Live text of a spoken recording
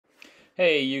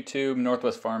Hey YouTube,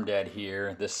 Northwest Farm Dad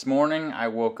here. This morning I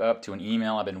woke up to an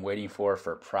email I've been waiting for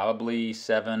probably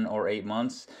 7 or 8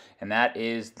 months, and that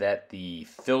is that the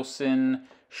Filson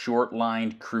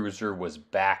short-lined cruiser was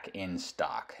back in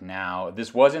stock. Now,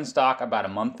 this was in stock about a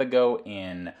month ago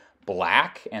in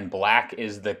black, and black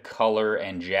is the color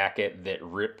and jacket that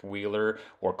Rip Wheeler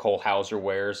or Cole Hauser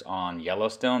wears on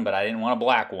Yellowstone, but I didn't want a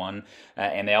black one,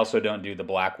 and they also don't do the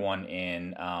black one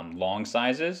in long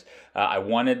sizes. I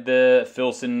wanted the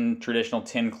Filson traditional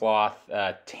tin cloth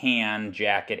tan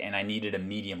jacket, and I needed a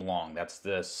medium long. That's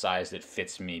the size that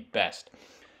fits me best.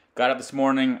 Got up this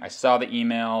morning, I saw the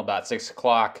email about 6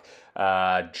 o'clock,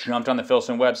 jumped on the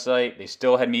Filson website. They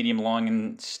still had medium long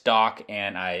in stock,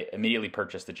 and I immediately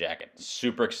purchased the jacket.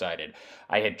 Super excited.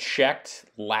 I had checked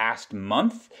last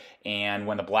month, and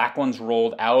when the black ones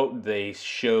rolled out, they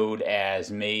showed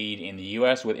as made in the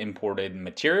US with imported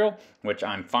material, which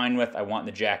I'm fine with. I want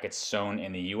the jacket sewn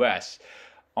in the US.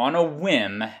 On a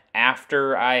whim,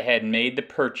 after I had made the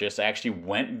purchase, I actually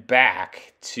went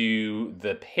back to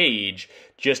the page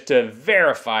just to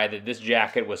verify that this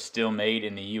jacket was still made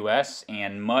in the US,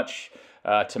 and much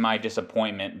to my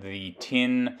disappointment, the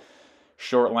tin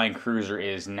short-line cruiser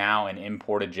is now an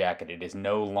imported jacket. It is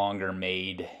no longer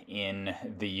made in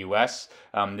the US.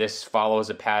 This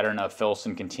follows a pattern of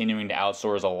Filson continuing to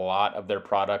outsource a lot of their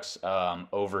products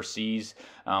overseas,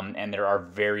 and there are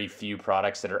very few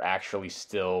products that are actually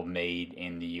still made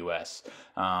in the US.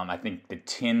 I think the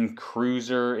tin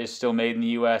cruiser is still made in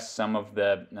the US. Some of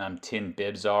the tin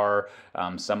bibs are,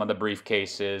 some of the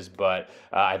briefcases, but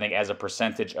I think as a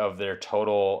percentage of their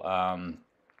total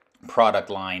product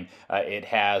line, it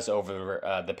has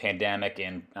over the pandemic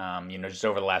and just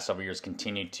over the last several years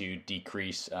continued to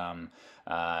decrease in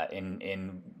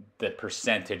the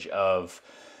percentage of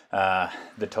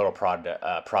the total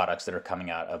products that are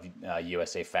coming out of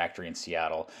USA factory in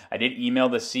Seattle. I did email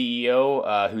the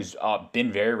CEO, who's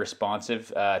been very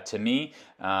responsive to me,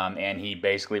 and he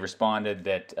basically responded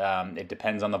that it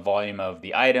depends on the volume of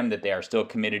the item, that they are still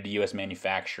committed to US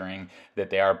manufacturing, that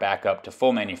they are back up to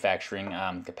full manufacturing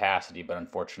capacity, but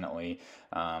unfortunately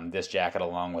this jacket,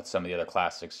 along with some of the other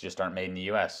classics, just aren't made in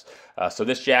the US. So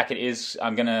this jacket is,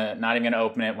 I'm not even gonna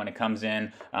open it when it comes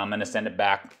in. I'm gonna send it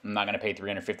back. I'm not gonna pay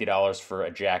 $350 for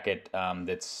a jacket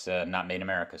that's not made in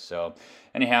America. So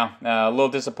anyhow, a little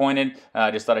disappointed.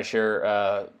 Just thought I'd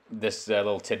share this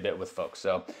little tidbit with folks.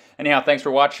 So anyhow, thanks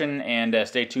for watching, and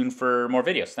stay tuned for more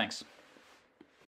videos. Thanks.